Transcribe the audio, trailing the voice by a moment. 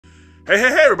Hey,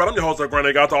 everybody, I'm your host,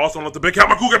 Granny Got also on the Big Cat.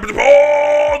 My cool cat,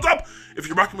 hold up! If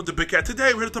you're rocking with the Big Cat,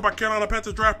 today we're here to talk about Carolina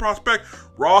Panthers draft prospect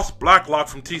Ross Blacklock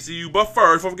from TCU. But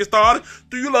first, before we get started,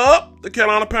 do you love the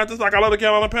Carolina Panthers like I love the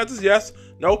Carolina Panthers? Yes?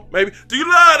 No? Maybe? Do you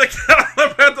love the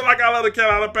Carolina Panthers like I love the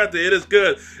Carolina Panthers? It is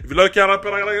good. If you love the Carolina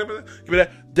Panthers like I love the Carolina Panthers, give me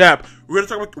that dab. We're here to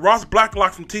talk about Ross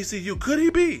Blacklock from TCU. Could he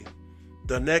be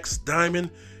the next diamond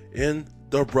in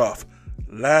the rough?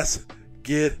 Let's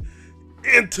get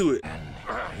into it.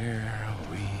 Here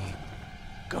we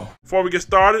go. Before we get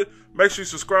started, make sure you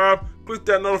subscribe, click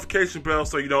that notification bell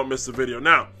so you don't miss the video.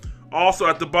 Now, also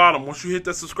at the bottom, once you hit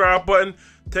that subscribe button,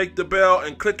 take the bell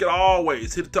and click it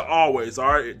always. Hit it to always, all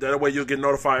right? That way you'll get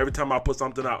notified every time I put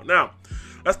something out. Now,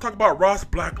 let's talk about Ross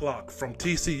Blacklock from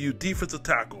TCU, defensive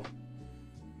tackle.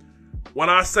 When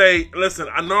I say, listen,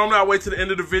 I normally I wait to the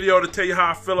end of the video to tell you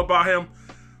how I feel about him.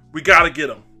 We got to get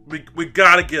him. We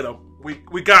got to get him.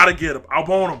 We got to get him. I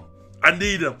want him. I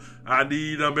need him. I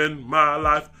need him in my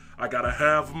life. I got to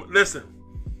have him. Listen,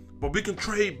 but we can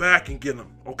trade back and get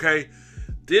him, okay?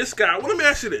 This guy, well, let me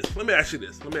ask you this.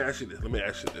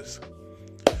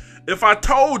 If I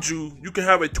told you you can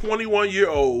have a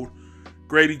 21-year-old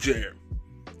Grady Jarrett,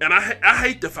 and I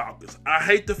hate the Falcons.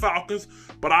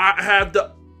 But I have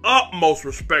the utmost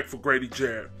respect for Grady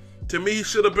Jarrett. To me, he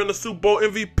should have been the Super Bowl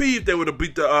MVP if they would have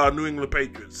beat the New England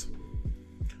Patriots.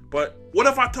 But what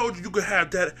if I told you could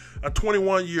have that a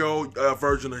 21-year-old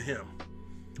version of him?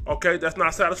 Okay, that's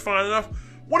not satisfying enough.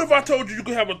 What if I told you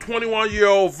could have a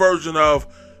 21-year-old version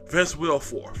of Vince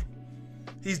Wilfork?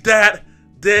 He's that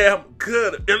damn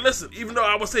good. And listen, even though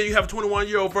I would say you have a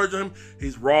 21-year-old version of him,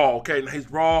 he's raw. Okay, now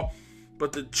he's raw,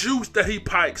 but the juice that he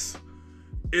pikes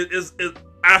is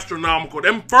astronomical.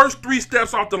 Them first 3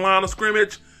 steps off the line of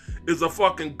scrimmage is a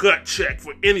fucking gut check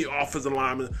for any offensive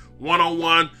lineman.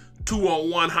 1-on-1,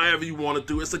 2-on-1, however you want to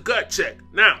do. It's a gut check.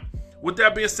 Now, with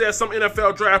that being said, some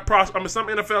NFL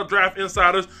draft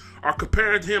insiders are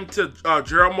comparing him to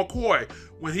Gerald McCoy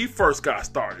when he first got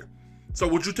started. So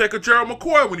would you take a Gerald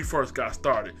McCoy when he first got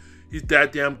started? He's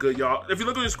that damn good, y'all. If you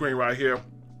look at the screen right here,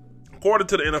 according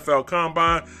to the NFL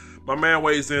Combine, my man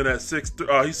weighs in at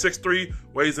 6'3", he's 6'3",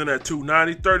 weighs in at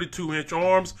 290, 32-inch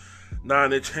arms,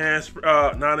 9-inch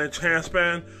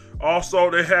handspan. Also,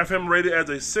 they have him rated as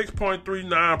a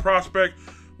 6.39 prospect,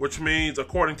 which means,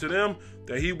 according to them,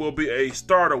 that he will be a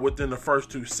starter within the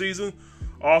first 2 seasons.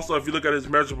 Also, if you look at his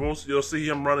measurables, you'll see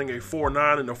him running a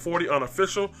 4.9 in the 40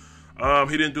 unofficial.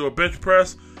 He didn't do a bench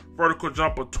press, vertical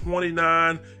jump of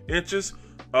 29 inches,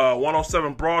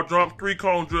 107 broad jump,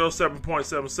 3-cone drill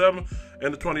 7.77,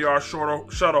 and the 20-yard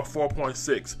shuttle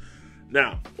 4.6.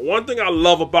 Now, one thing I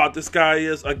love about this guy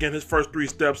is, again, his first 3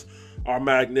 steps are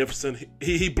magnificent.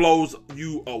 He blows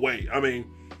you away. I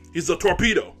mean, he's a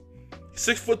torpedo.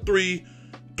 6'3",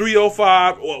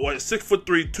 305, or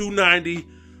 6'3", 290.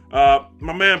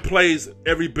 My man plays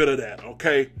every bit of that,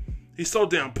 okay? He's so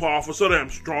damn powerful, so damn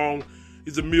strong.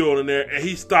 He's a mule in there, and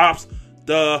he stops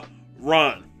the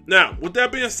run. Now, with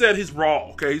that being said, he's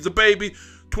raw, okay? He's a baby,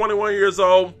 21 years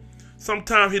old.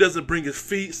 Sometimes he doesn't bring his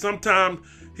feet. Sometimes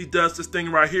he does this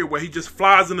thing right here where he just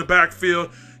flies in the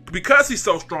backfield. Because he's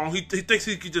so strong, he thinks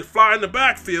he can just fly in the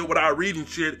backfield without reading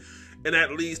shit, and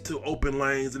that leads to open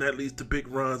lanes, and that leads to big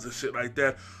runs and shit like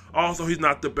that. Also, he's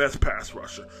not the best pass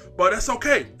rusher. But that's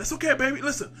okay. That's okay, baby.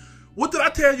 Listen, what did I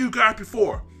tell you guys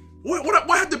before? What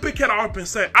have the Big Cat always been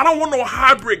saying? I don't want no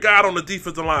hybrid guy on the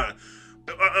defensive line.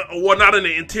 Well, not in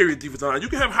the interior defensive line. You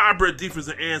can have hybrid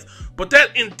defensive ends, but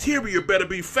that interior better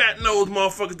be fat-nosed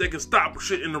motherfuckers that can stop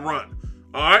shit in the run.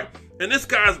 All right? And this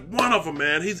guy's one of them,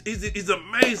 man. He's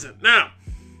amazing. Now,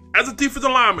 as a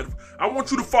defensive lineman, I want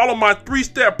you to follow my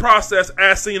 3-step process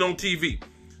as seen on TV.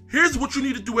 Here's what you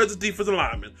need to do as a defensive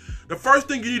lineman. The first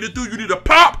thing you need to do, you need to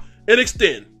pop and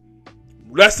extend.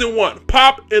 Lesson 1,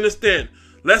 pop and extend.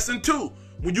 Lesson 2,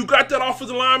 when you got that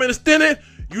offensive lineman extended,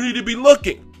 you need to be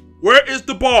looking. Where is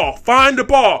the ball? Find the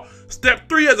ball. Step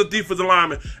 3 as a defensive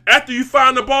lineman. After you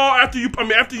find the ball, after you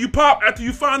pop, after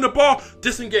you find the ball,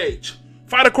 disengage.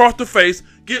 Fight across the face,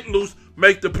 get loose,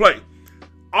 make the play.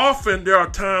 Often there are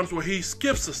times where he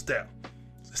skips a step.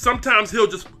 Sometimes he'll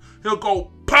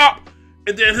go pop,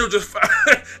 and then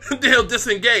he'll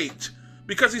disengage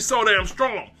because he's so damn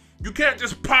strong. You can't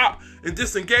just pop and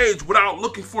disengage without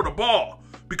looking for the ball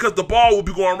because the ball will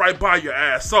be going right by your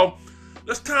ass. So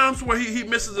there's times where he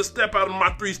misses a step out of my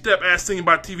 3-step as seen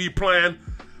by TV plan.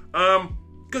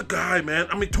 Good guy, man.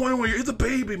 I mean, 21 years, he's a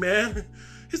baby, man.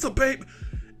 He's a baby.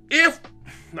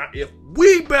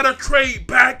 We better trade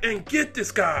back and get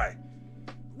this guy.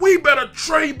 We better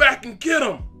trade back and get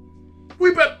him.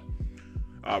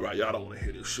 All right, y'all don't want to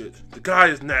hear this shit. The guy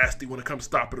is nasty when it comes to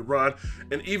stopping the run,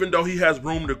 and even though he has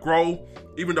room to grow,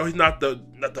 even though he's not the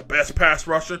best pass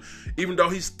rusher, even though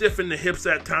he's stiff in the hips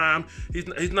at time,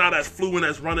 he's not as fluent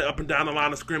as running up and down the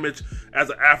line of scrimmage as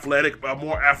a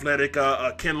more athletic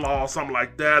Kinlaw or something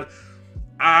like that.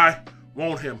 I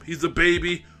want him. He's a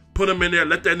baby. Put him in there.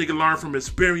 Let that nigga learn from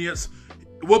experience.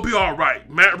 We'll be all right.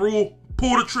 Matt Rule,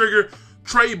 pull the trigger,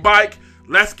 trade bike.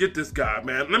 Let's get this guy,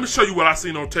 man. Let me show you what I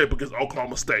seen on tape against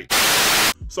Oklahoma State.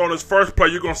 So on his first play,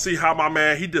 you're going to see how my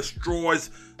man, he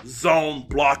destroys zone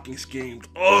blocking schemes.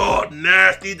 Oh,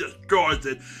 nasty. He destroys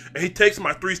it. And he takes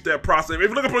my three-step process. If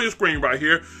you look up on your screen right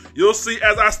here, you'll see,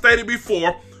 as I stated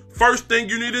before, first thing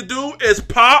you need to do is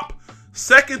pop.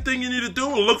 Second thing you need to do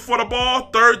is look for the ball.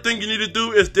 Third thing you need to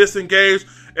do is disengage.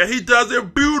 And he does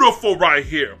it beautiful right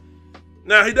here.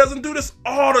 Now, he doesn't do this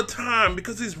all the time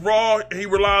because he's raw and he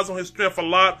relies on his strength a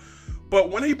lot.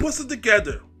 But when he puts it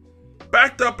together,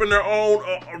 backed up in their own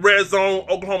red zone,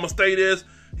 Oklahoma State is,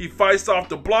 he fights off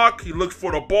the block, he looks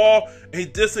for the ball, and he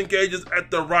disengages at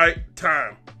the right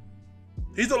time.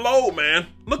 He's a load, man.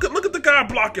 Look at the guy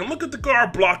blocking. Look at the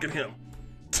guard blocking him.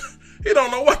 He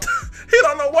don't know what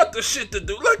the shit to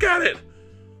do. Look at it.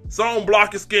 Zone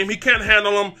blocking scheme. He can't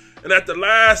handle him. And at the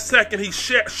last second, he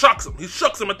shucks him. He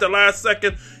shucks him at the last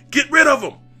second. Get rid of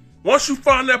him. Once you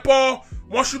find that ball,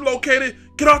 once you locate it,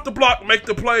 get off the block, make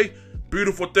the play.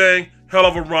 Beautiful thing. Hell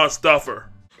of a run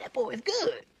stuffer. That boy is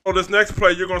good. On this next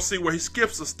play, you're going to see where he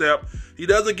skips a step. He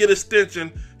doesn't get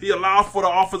extension. He allows for the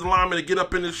offensive lineman to get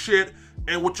up in his shit.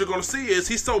 And what you're going to see is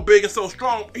he's so big and so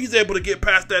strong, he's able to get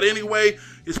past that anyway.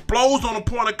 Explodes on the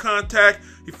point of contact.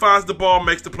 He finds the ball,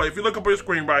 makes the play. If you look up on your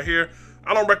screen right here,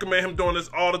 I don't recommend him doing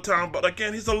this all the time, but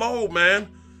again, he's a load, man.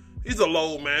 He's a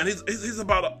load, man. He's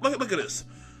about a, look at this.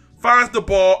 Finds the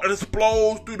ball and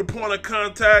explodes through the point of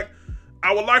contact.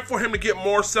 I would like for him to get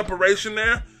more separation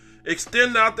there.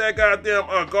 Extend out that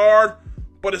goddamn guard,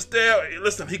 but instead,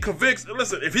 listen, he convicts.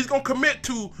 Listen, if he's going to commit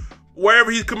to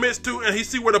wherever he commits to and he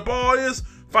see where the ball is,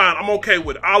 fine, I'm okay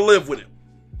with it. I'll live with it.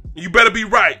 You better be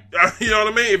right. You know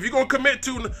what I mean? If you're going to commit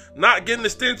to not getting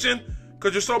extension,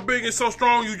 because you're so big and so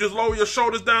strong, you just lower your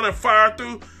shoulders down and fire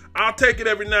through, I'll take it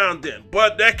every now and then.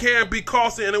 But that can be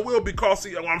costly, and it will be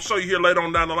costly. I'm show you here later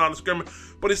on down the line of scrimmage.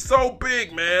 But he's so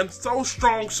big, man. So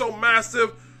strong, so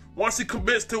massive. Once he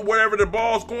commits to wherever the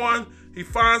ball's going, he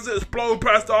finds it, explodes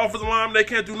past the offensive line. They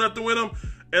can't do nothing with him.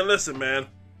 And listen, man,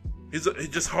 he's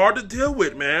just hard to deal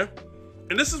with, man.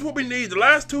 And this is what we need. The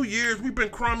last 2 years, we've been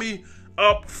crummy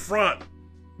up front.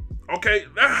 Okay,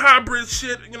 that hybrid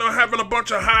shit, having a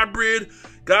bunch of hybrid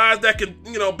guys that can,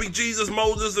 be Jesus,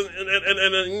 Moses,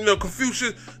 and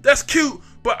Confucius, that's cute.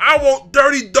 But I want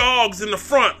dirty dogs in the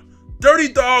front. Dirty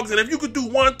dogs, and if you could do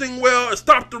one thing well and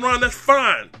stop the run, that's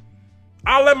fine.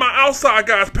 I'll let my outside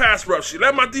guys pass rush you.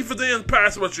 Let my defensive ends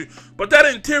pass rush you. But that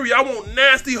interior, I want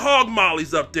nasty hog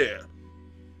mollies up there.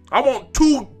 I want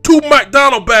two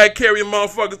McDonald bag carrying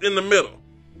motherfuckers in the middle.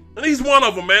 And he's one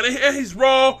of them, man. And he's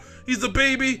raw. He's a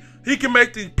baby. He can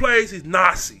make these plays. He's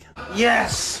Nazi.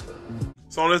 Yes.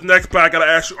 So on this next play, I got to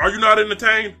ask you, are you not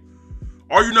entertained?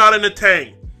 Are you not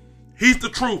entertained? He's the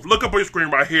truth. Look up on your screen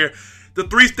right here. The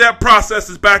three-step process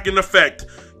is back in effect.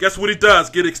 Guess what he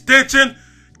does? Get extension.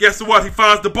 Guess what? He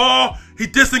finds the ball. He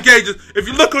disengages. If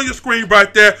you look on your screen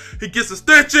right there, he gets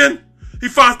extension. He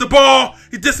finds the ball.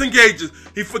 He disengages.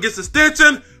 He gets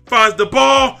extension. Finds the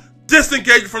ball.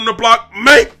 Disengages from the block.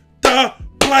 Make the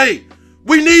play.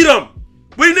 We need him.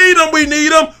 We need him. We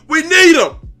need him. We need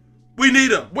him. We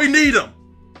need him. We need him.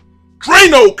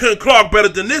 Drano can clock better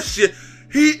than this shit.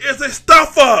 He is a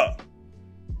stuffer.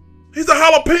 He's a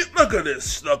jalapeno. Look at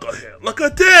this. Look at him. Look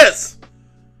at this.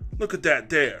 Look at that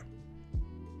there.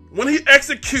 When he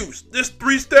executes this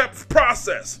three-step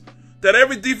process that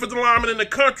every defensive lineman in the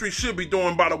country should be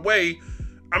doing, by the way,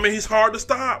 I mean, he's hard to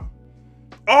stop.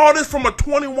 All this from a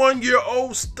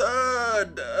 21-year-old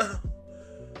stud.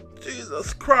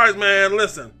 Jesus Christ, man.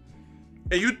 Listen.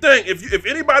 And you think, if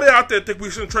anybody out there think we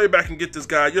shouldn't trade back and get this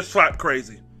guy, you're slap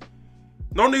crazy.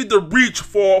 No need to reach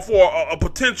for a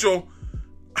potential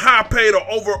high-paid or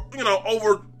over,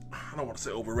 I don't want to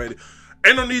say overrated.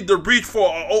 Ain't no need to reach for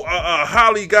a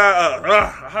highly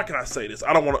guy. How can I say this?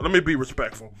 I don't want to. Let me be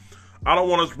respectful. I don't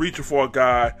want us reaching for a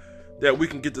guy that we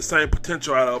can get the same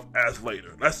potential out of as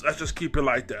later. Let's just keep it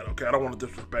like that, okay? I don't want to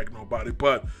disrespect nobody,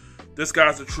 but this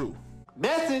guy's the truth.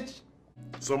 Message.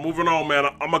 So moving on, man.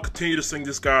 I'm gonna continue to sing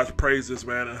this guy's praises,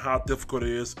 man, and how difficult it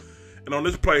is. And on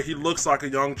this play, he looks like a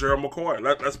young Gerald McCoy.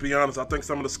 Let's be honest. I think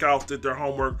some of the scouts did their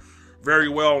homework very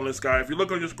well on this guy. If you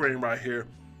look on your screen right here,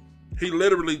 he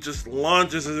literally just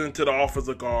lunges into the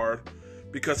offensive guard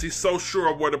because he's so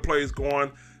sure of where the play is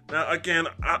going. Now, again,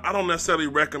 I don't necessarily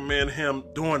recommend him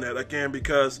doing that, again,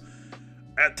 because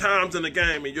at times in the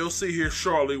game, and you'll see here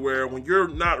shortly, where when you're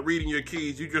not reading your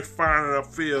keys, you're just firing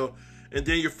upfield, and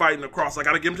then you're fighting across. I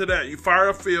got to give him to that. You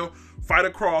fire upfield, fight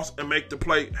across, and make the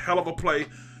play, hell of a play.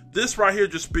 This right here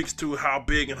just speaks to how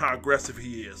big and how aggressive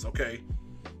he is, okay?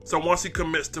 So once he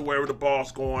commits to wherever the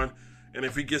ball's going, and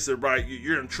if he gets it right,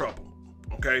 you're in trouble,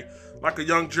 okay? Like a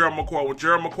young Gerald McCoy. When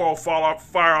Gerald McCoy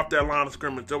fire off that line of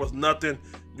scrimmage, there was nothing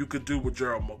you could do with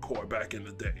Gerald McCoy back in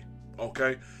the day,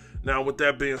 okay? Now, with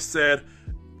that being said,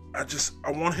 I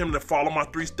want him to follow my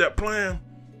three-step plan,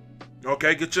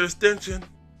 okay? Get your extension,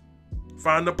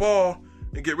 find the ball,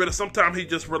 and get rid of. Sometimes he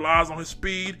just relies on his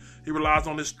speed. He relies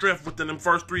on his strength within them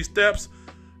first 3 steps,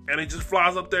 and he just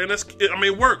flies up there. And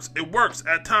it works. It works.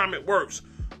 At time, it works.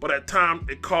 But at time,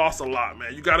 it costs a lot,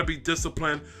 man. You got to be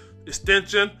disciplined.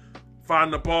 Extension,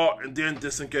 find the ball, and then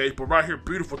disengage. But right here,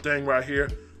 beautiful thing right here.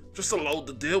 Just a load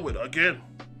to deal with. Again,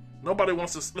 nobody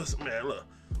wants to listen, man. Look,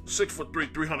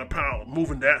 6'3", 300 pounds,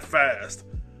 moving that fast.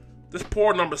 This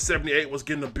poor number 78 was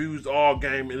getting abused all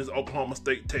game in his Oklahoma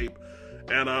State tape.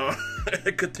 And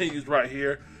it continues right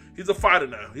here. He's a fighter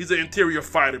now. He's an interior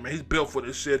fighter, man. He's built for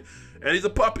this shit. And he's a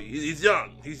puppy. He's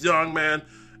young. He's young, man.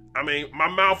 I mean, my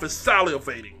mouth is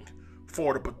salivating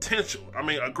for the potential. I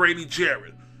mean, a Grady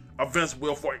Jarrett, a Vince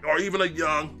Wilfork, or even a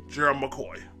young Gerald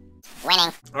McCoy.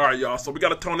 Winning. All right, y'all. So we got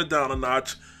to tone it down a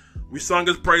notch. We sung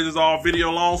his praises all video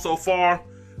long so far.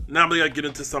 Now we got to get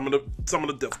into some of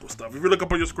the difficult stuff. If you look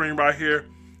up on your screen right here,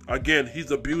 again,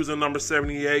 he's abusing number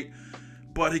 78.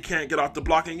 But he can't get off the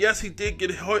block. And yes, he did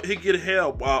get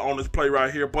held on this play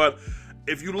right here. But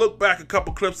if you look back a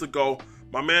couple clips ago,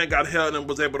 my man got held and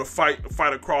was able to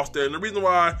fight across there. And the reason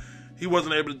why he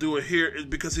wasn't able to do it here is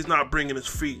because he's not bringing his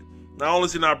feet. Not only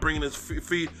is he not bringing his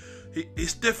feet,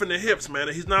 he's stiff in the hips, man.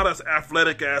 He's not as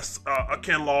athletic as a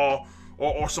Ken Law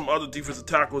or some other defensive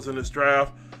tackles in this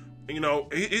draft. You know,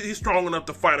 he's strong enough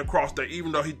to fight across there,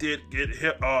 even though he did get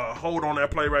hold on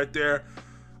that play right there.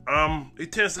 He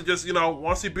tends to just, you know,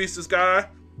 once he beats this guy,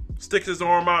 sticks his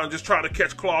arm out and just try to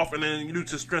catch cloth and then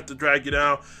use his strength to drag you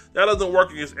down. That doesn't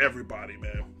work against everybody,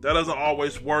 man. That doesn't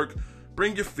always work.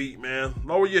 Bring your feet, man.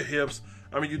 Lower your hips.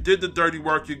 I mean, you did the dirty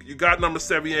work. You got number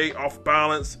 78 off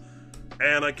balance.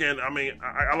 And again, I mean,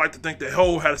 I like to think the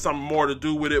hole had something more to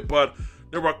do with it, but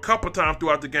there were a couple times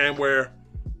throughout the game where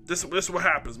this is what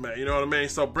happens, man. You know what I mean?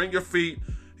 So bring your feet.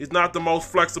 He's not the most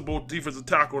flexible defensive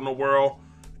tackle in the world.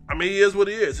 I mean, he is what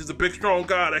he is. He's a big, strong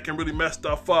guy that can really mess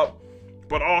stuff up.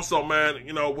 But also, man,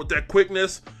 you know, with that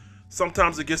quickness,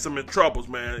 sometimes it gets him in troubles,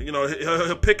 man. You know,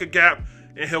 he'll pick a gap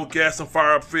and he'll gas and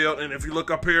fire upfield. And if you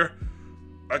look up here,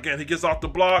 again, he gets off the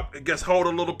block. It gets hold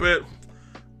a little bit.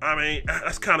 I mean,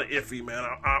 that's kind of iffy, man.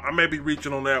 I may be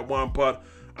reaching on that one, but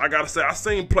I got to say, I've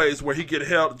seen plays where he get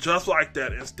held just like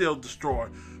that and still destroy.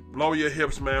 Lower your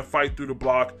hips, man. Fight through the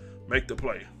block. Make the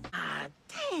play. Ah,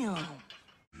 damn.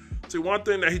 See, one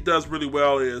thing that he does really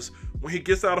well is when he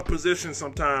gets out of position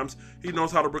sometimes, he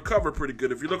knows how to recover pretty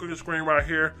good. If you look on your screen right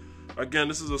here, again,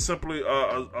 this is simply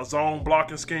a zone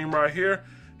blocking scheme right here.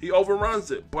 He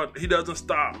overruns it, but he doesn't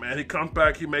stop, man. He comes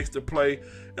back, he makes the play,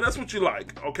 and that's what you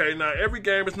like, okay? Now, every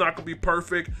game is not going to be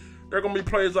perfect. There are going to be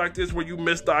plays like this where you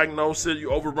misdiagnose it, you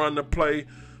overrun the play,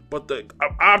 but the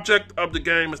object of the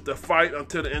game is to fight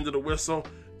until the end of the whistle,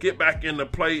 get back in the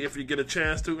play if you get a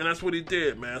chance to, and that's what he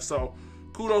did, man. So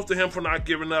kudos to him for not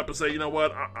giving up and say, you know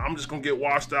what, I'm just going to get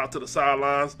washed out to the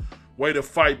sidelines, way to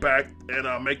fight back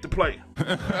and make the play.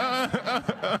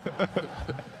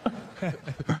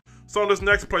 So in this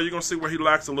next play, you're going to see where he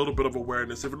lacks a little bit of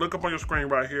awareness. If you look up on your screen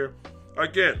right here,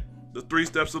 again, the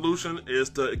 3-step solution is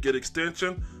to get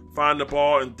extension, find the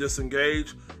ball, and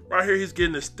disengage. Right here, he's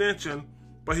getting extension,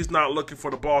 but he's not looking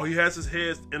for the ball. He has his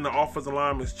head in the offensive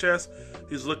lineman's chest.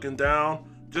 He's looking down,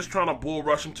 just trying to bull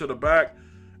rush him to the back.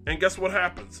 And guess what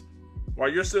happens? While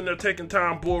you're sitting there taking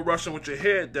time bull rushing with your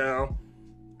head down,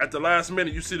 at the last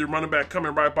minute, you see the running back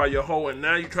coming right by your hole, and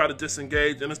now you try to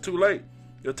disengage, and it's too late.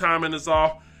 Your timing is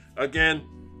off. Again,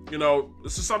 you know,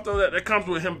 this is something that comes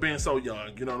with him being so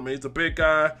young. You know what I mean? He's a big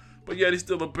guy, but yet he's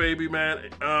still a baby, man.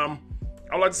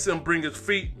 I like to see him bring his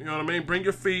feet. You know what I mean? Bring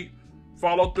your feet.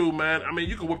 Follow through, man. I mean,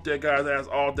 you can whip that guy's ass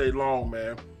all day long,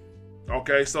 man.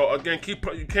 Okay, so again,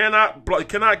 you cannot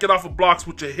get off of blocks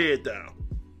with your head down.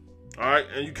 All right,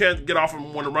 and you can't get off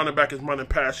him when the running back is running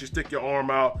past you. Stick your arm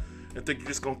out and think you're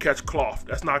just gonna catch cloth.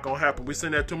 That's not gonna happen. We've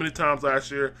seen that too many times last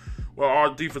year, where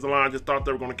our defensive line just thought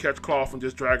they were gonna catch cloth and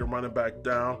just drag a running back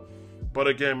down. But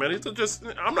again, man,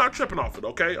 I'm not tripping off it.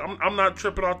 Okay, I'm not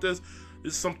tripping off this.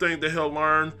 It's something that he'll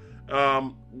learn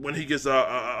when he gets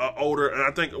older. And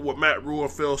I think with Matt Rule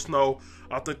and Phil Snow,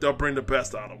 I think they'll bring the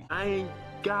best out of him. I ain't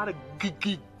got a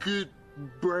good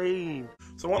brain.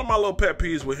 So one of my little pet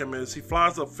peeves with him is he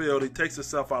flies upfield, he takes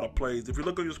himself out of plays. If you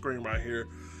look on your screen right here,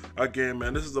 again,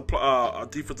 man, this is a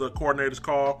defensive coordinator's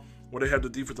call where they have the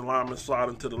defensive lineman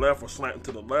sliding to the left or slanting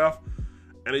to the left,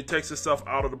 and he takes himself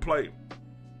out of the play.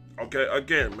 Okay,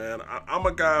 again, man, I'm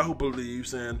a guy who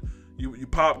believes in you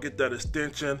pop, get that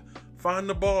extension, find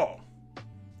the ball.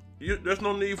 There's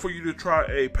no need for you to try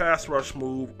a pass rush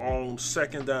move on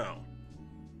second down.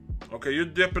 Okay, you're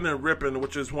dipping and ripping,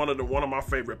 which is one of my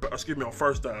favorite. On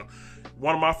first down,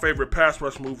 one of my favorite pass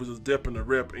rush moves is dipping and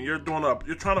rip, and you're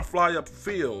trying to fly up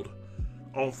field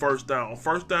on first down. On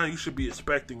first down, you should be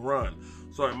expecting run.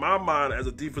 So in my mind, as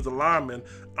a defensive lineman,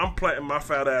 I'm planting my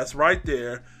fat ass right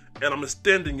there, and I'm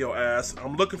extending your ass.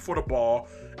 I'm looking for the ball,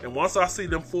 and once I see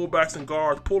them fullbacks and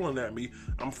guards pulling at me,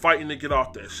 I'm fighting to get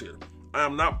off that shit. I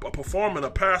am not performing a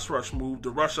pass rush move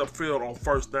to rush upfield on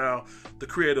first down to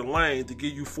create a lane to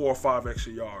give you 4 or 5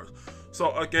 extra yards.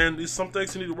 So again, these some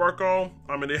things you need to work on.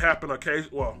 I mean, they happen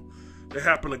occasionally. Well, they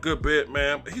happen a good bit,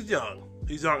 man. He's young.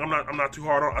 He's young. I'm not too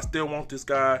hard on. I still want this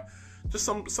guy. Just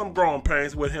some growing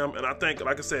pains with him, and I think,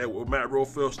 like I said, with Matt Rule,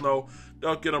 Phil Snow,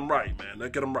 they'll get him right, man. They'll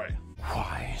get him right.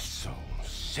 Why so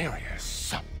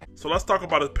serious? So let's talk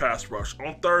about his pass rush.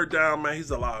 On third down, man,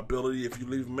 he's a liability if you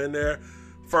leave him in there.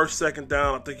 First, second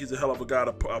down, I think he's a hell of a guy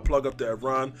to plug up that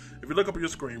run. If you look up at your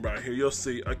screen right here, you'll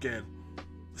see, again,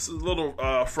 this is a little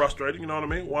frustrating, you know what I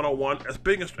mean? 101, as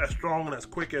big, as strong, and as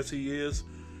quick as he is,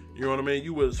 you know what I mean?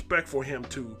 You would expect for him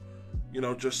to,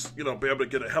 just be able to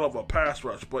get a hell of a pass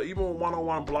rush. But even with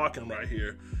 101 blocking right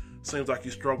here, seems like he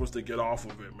struggles to get off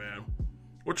of it, man.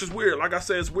 Which is weird. Like I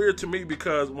said, it's weird to me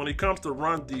because when it comes to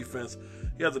run defense,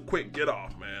 he has a quick get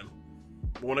off, man.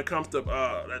 But when it comes to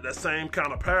that same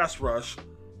kind of pass rush,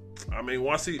 I mean,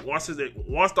 once the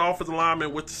offensive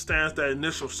lineman withstands that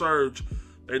initial surge,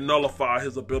 they nullify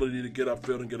his ability to get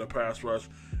upfield and get a pass rush.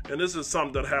 And this is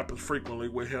something that happens frequently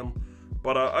with him.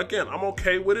 But again, I'm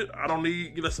okay with it. I don't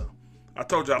need, listen, I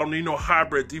told you, I don't need no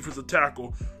hybrid defensive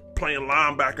tackle playing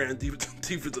linebacker and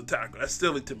defensive tackle. That's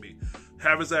silly to me.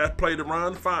 Have his ass play the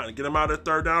run, fine. Get him out at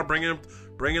third down, bring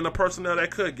in the personnel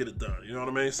that could get it done. You know what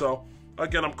I mean? So,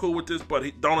 again, I'm cool with this, but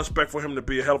don't expect for him to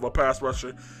be a hell of a pass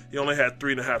rusher. He only had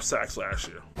 3.5 sacks last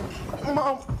year.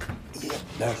 Mom. Yeah,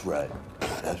 that's right.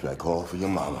 That's right. Call for your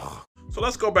mama. So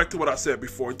let's go back to what I said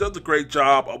before. He does a great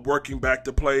job of working back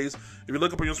the plays. If you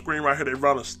look up on your screen right here, they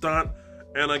run a stunt.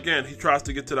 And again, he tries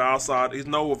to get to the outside. He's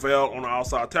no avail on the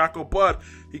outside tackle, but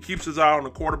he keeps his eye on the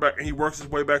quarterback and he works his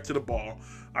way back to the ball.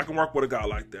 I can work with a guy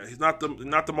like that. He's not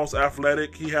the most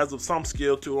athletic. He has some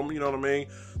skill to him, you know what I mean?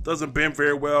 Doesn't bend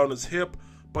very well on his hip,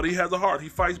 but he has a heart. He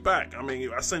fights back. I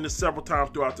mean, I've seen this several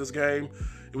times throughout this game.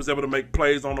 He was able to make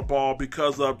plays on the ball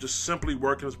because of just simply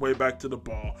working his way back to the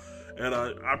ball. And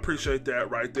I appreciate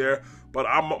that right there. But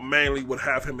I mainly would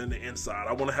have him in the inside.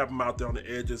 I want to have him out there on the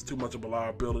edges. Too much of a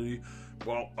liability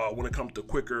when it comes to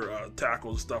quicker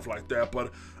tackles and stuff like that.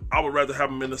 But I would rather have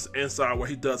him in the inside where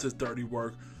he does his dirty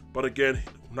work. But again,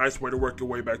 nice way to work your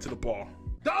way back to the ball.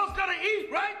 Dog's gotta eat,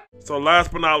 right? So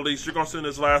last but not least, you're going to see in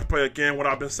this last play again what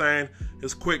I've been saying.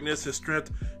 His quickness, his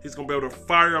strength. He's going to be able to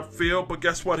fire up field. But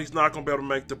guess what? He's not going to be able to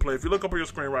make the play. If you look up on your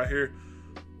screen right here,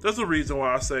 there's a reason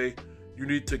why I say you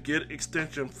need to get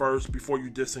extension first before you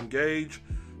disengage.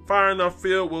 Firing up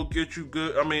field will get you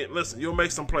good. I mean, listen, you'll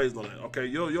make some plays on it, okay?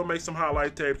 You'll make some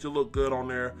highlight tapes. You'll look good on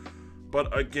there.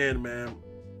 But again, man,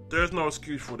 there's no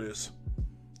excuse for this.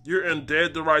 You're in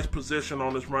dead to rights position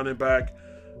on this running back,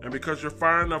 and because you're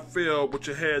firing up field with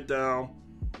your head down,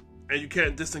 and you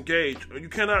can't disengage, or you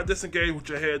cannot disengage with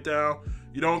your head down,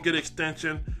 you don't get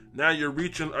extension. Now you're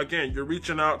reaching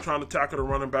out trying to tackle the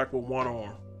running back with one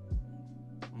arm.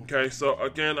 Okay, so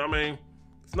again, I mean,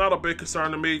 it's not a big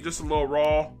concern to me, just a little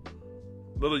raw,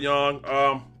 a little young.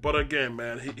 But again,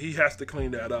 man, he has to clean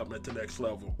that up at the next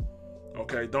level.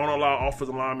 Okay, don't allow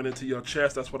offensive linemen into your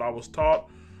chest. That's what I was taught.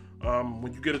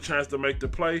 When you get a chance to make the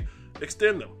play,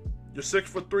 extend them. You're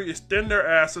 6'3", extend their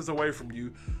asses away from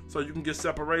you so you can get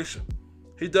separation.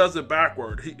 He does it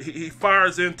backward. He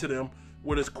fires into them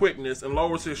with his quickness and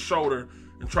lowers his shoulder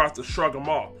and tries to shrug them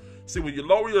off. See, when you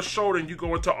lower your shoulder and you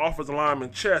go into offensive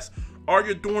lineman's chest, all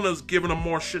you're doing is giving them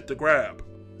more shit to grab.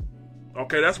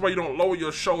 Okay, that's why you don't lower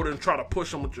your shoulder and try to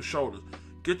push them with your shoulders.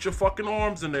 Get your fucking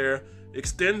arms in there,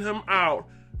 extend him out,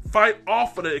 fight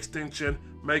off of the extension,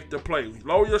 make the play. You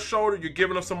lower your shoulder, you're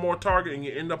giving them some more target, and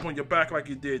you end up on your back like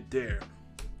you did there.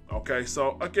 Okay,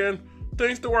 so again,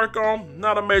 things to work on,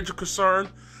 not a major concern.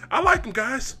 I like them,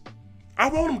 guys. I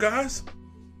want them, guys.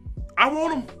 I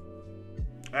want them.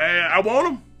 I want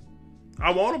them.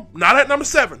 I want them. Not at number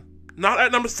 7. Not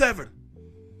at number 7.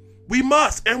 We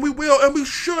must, and we will, and we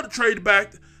should trade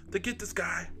back to get this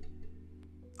guy.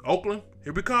 Oakland,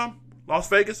 here we come. Las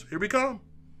Vegas, here we come.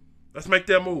 Let's make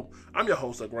that move. I'm your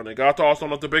host, Carolina Panthers. Also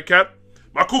known as the Big Cat.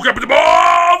 My cool cat, put the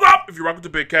balls up. If you rock with the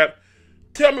Big Cat,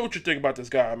 tell me what you think about this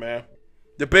guy, man.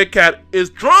 The Big Cat is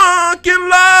drunk in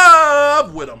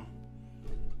love with him.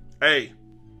 Hey,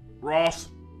 Ross,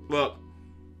 look,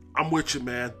 I'm with you,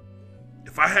 man.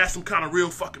 If I had some kind of real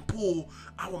fucking pool,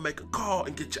 I would make a call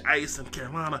and get your ace in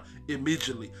Carolina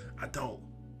immediately. I don't.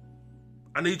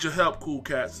 I need your help, cool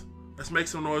cats. Let's make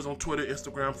some noise on Twitter,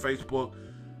 Instagram, Facebook.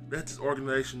 Let this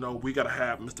organization know we got to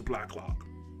have Mr. Blacklock.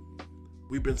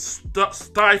 We've been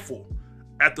stifled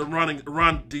at the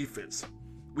run defense.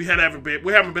 We haven't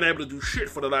been able to do shit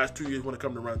for the last 2 years when it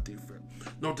comes to run defense.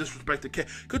 No disrespect to K.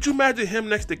 Could you imagine him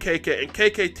next to KK and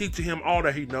KK teaching him all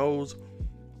that he knows?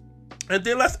 And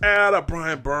then let's add a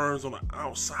Brian Burns on the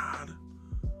outside.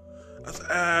 Let's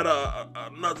add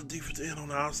another defensive end on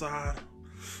the outside.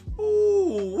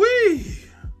 Ooh wee!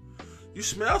 You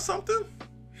smell something?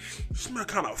 You smell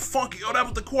kind of funky. Oh, that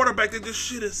was the quarterback that just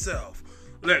shit itself.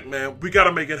 Look, man, we got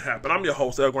to make it happen. I'm your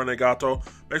host, El Gato.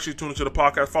 Make sure you tune into the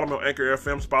podcast. Follow me on Anchor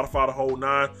FM, Spotify, the whole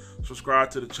nine. Subscribe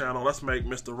to the channel. Let's make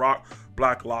Mr. Ross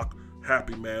Blacklock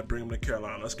happy, man. Bring him to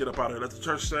Carolina. Let's get up out of here. Let the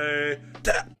church say,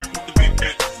 tap.